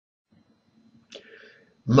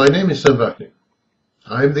My name is Sam Vaknin.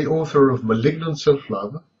 I am the author of Malignant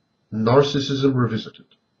Self-Love, Narcissism Revisited.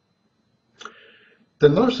 The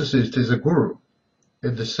narcissist is a guru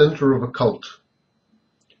at the center of a cult.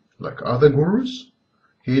 Like other gurus,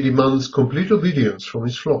 he demands complete obedience from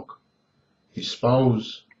his flock, his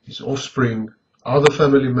spouse, his offspring, other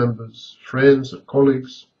family members, friends and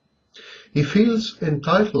colleagues. He feels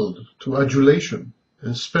entitled to adulation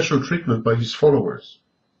and special treatment by his followers.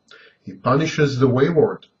 He punishes the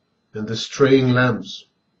wayward and the straying lambs.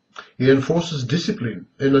 He enforces discipline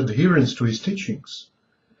and adherence to his teachings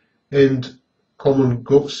and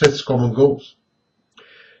sets common goals.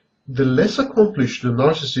 The less accomplished the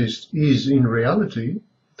narcissist is in reality,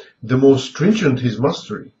 the more stringent his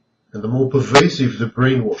mastery and the more pervasive the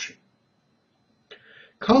brainwashing.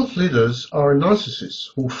 Cult leaders are narcissists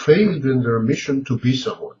who failed in their mission to be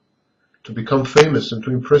someone, to become famous and to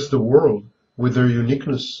impress the world with their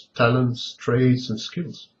uniqueness, talents, traits, and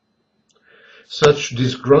skills. Such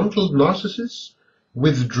disgruntled narcissists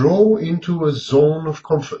withdraw into a zone of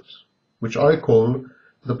comfort, which I call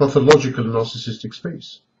the pathological narcissistic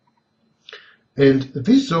space. And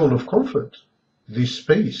this zone of comfort, this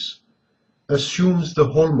space, assumes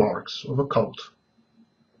the hallmarks of a cult.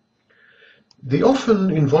 The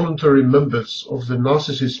often involuntary members of the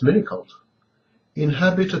narcissist's mini-cult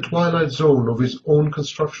inhabit a twilight zone of his own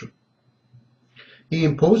construction. He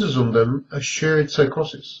imposes on them a shared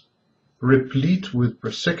psychosis, replete with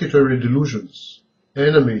persecutory delusions,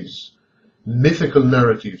 enemies, mythical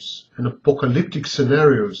narratives, and apocalyptic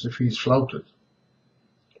scenarios if he is flouted.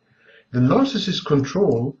 The narcissist's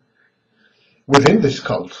control within this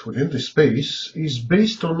cult, within this space, is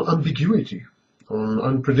based on ambiguity, on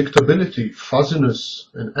unpredictability, fuzziness,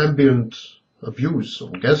 and ambient abuse or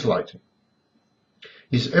gaslighting.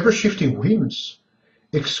 His ever-shifting whims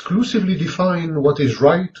exclusively define what is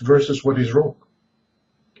right versus what is wrong,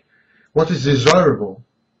 what is desirable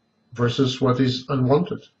versus what is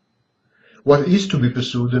unwanted, what is to be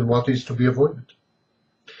pursued and what is to be avoided.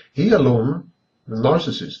 He alone, the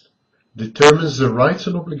narcissist, determines the rights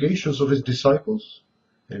and obligations of his disciples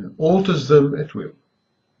and alters them at will.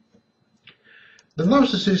 The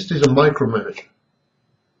narcissist is a micromanager.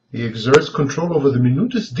 He exerts control over the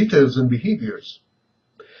minutest details and behaviors.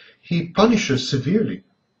 He punishes severely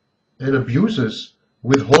and abuses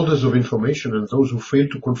withholders of information and those who fail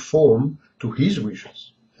to conform to his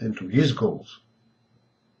wishes and to his goals.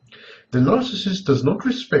 The narcissist does not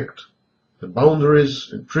respect the boundaries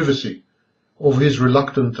and privacy of his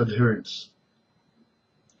reluctant adherents.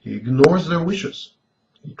 He ignores their wishes.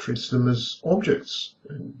 He treats them as objects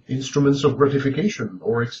and instruments of gratification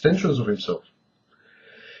or extensions of himself.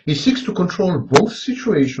 He seeks to control both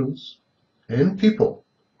situations and people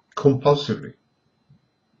compulsively.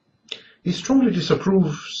 He strongly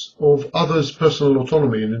disapproves of others' personal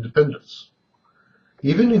autonomy and independence.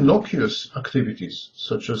 Even innocuous activities,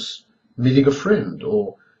 such as meeting a friend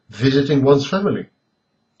or visiting one's family,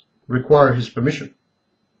 require his permission.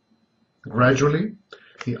 Gradually,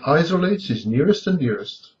 he isolates his nearest and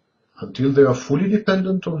dearest until they are fully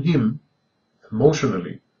dependent on him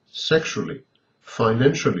emotionally, sexually,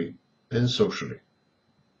 financially, and socially.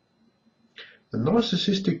 The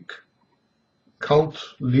narcissistic cult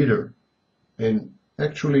leader, and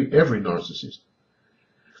actually every narcissist,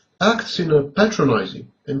 acts in a patronizing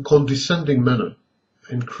and condescending manner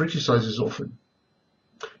and criticizes often.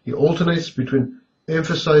 He alternates between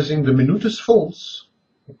emphasizing the minutest faults,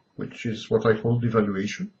 which is what I call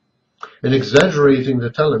devaluation, and exaggerating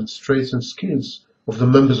the talents, traits, and skills of the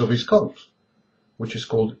members of his cult, which is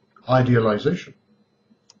called idealization.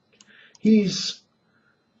 He is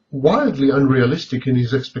wildly unrealistic in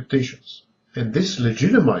his expectations, and this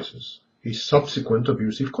legitimizes his subsequent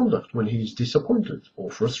abusive conduct when he is disappointed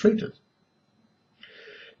or frustrated.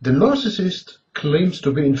 The narcissist claims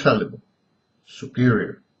to be infallible,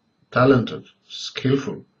 superior, talented,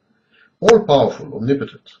 skillful, all-powerful,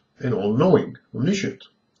 omnipotent, and all-knowing, omniscient.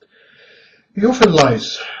 He often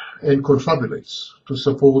lies and confabulates to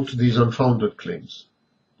support these unfounded claims.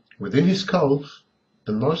 Within his cult,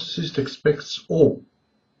 the narcissist expects awe,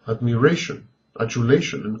 admiration,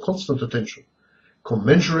 adulation, and constant attention,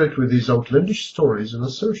 commensurate with his outlandish stories and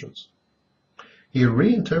assertions. He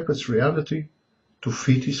reinterprets reality to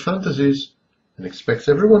fit his fantasies and expects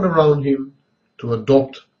everyone around him to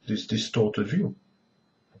adopt this distorted view.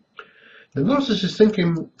 The narcissist's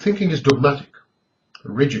thinking is dogmatic,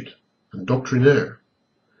 rigid, and doctrinaire.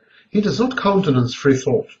 He does not countenance free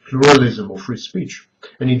thought, pluralism, or free speech,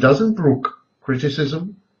 and he doesn't brook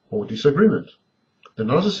criticism or disagreement. The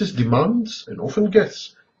narcissist demands, and often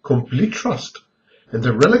gets, complete trust and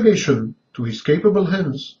the relegation to his capable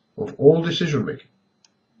hands of all decision-making.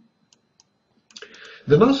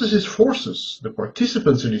 The narcissist forces the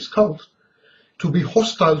participants in his cult to be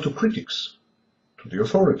hostile to critics, to the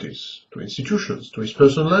authorities, to institutions, to his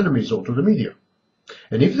personal enemies, or to the media.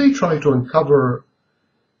 And if they try to uncover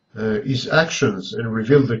his actions and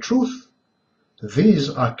reveal the truth, these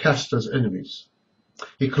are cast as enemies.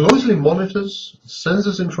 He closely monitors,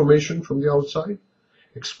 censors information from the outside,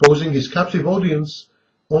 exposing his captive audience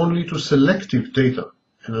only to selective data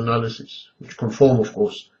and analysis, which conform, of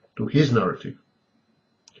course, to his narrative.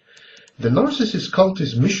 The narcissist cult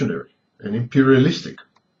is missionary and imperialistic.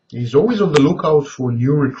 He is always on the lookout for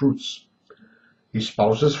new recruits. His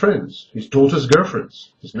spouse's friends, his daughter's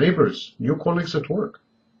girlfriends, his neighbors, new colleagues at work.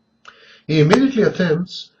 He immediately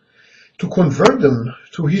attempts to convert them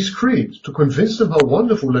to his creed, to convince them how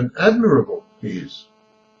wonderful and admirable he is.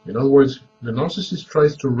 In other words, the narcissist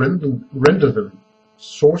tries to render them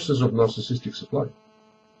sources of narcissistic supply.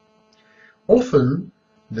 Often,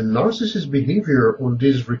 the narcissist's behavior on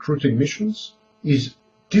these recruiting missions is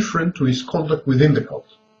different to his conduct within the cult.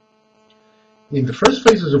 In the first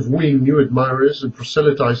phases of wooing new admirers and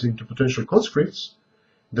proselytizing to potential conscripts,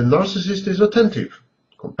 the narcissist is attentive,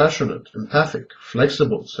 compassionate, empathic,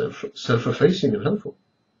 flexible, self-effacing, and helpful.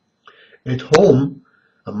 At home,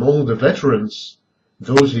 among the veterans,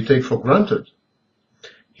 those he takes for granted,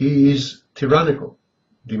 he is tyrannical,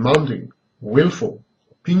 demanding, willful,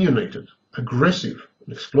 opinionated, aggressive,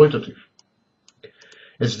 and exploitative.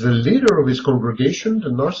 As the leader of his congregation, the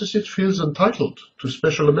narcissist feels entitled to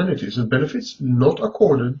special amenities and benefits not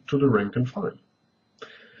accorded to the rank and file.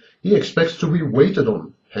 He expects to be waited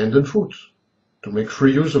on, hand and foot, to make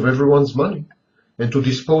free use of everyone's money, and to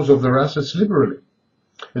dispose of their assets liberally,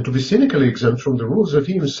 and to be cynically exempt from the rules that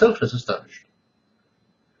he himself has established.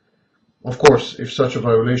 Of course, if such a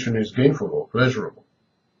violation is gainful or pleasurable.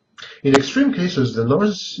 In extreme cases, the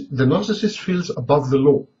narcissist feels above the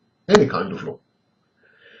law, any kind of law.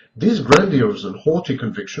 This grandiose and haughty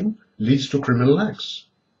conviction leads to criminal acts,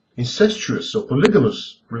 incestuous or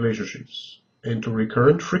polygamous relationships, and to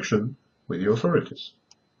recurrent friction with the authorities.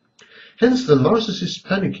 Hence the narcissist's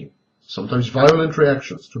panicky, sometimes violent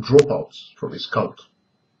reactions to dropouts from his cult.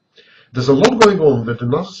 There's a lot going on that the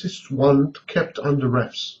narcissists want kept under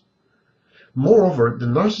wraps. Moreover, the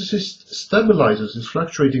narcissist stabilizes his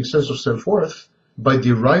fluctuating sense of self-worth by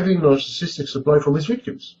deriving narcissistic supply from his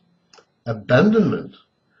victims. Abandonment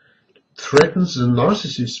threatens the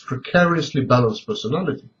narcissist's precariously balanced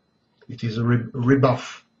personality. It is a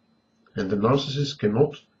rebuff, and the narcissist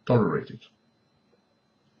cannot tolerate it.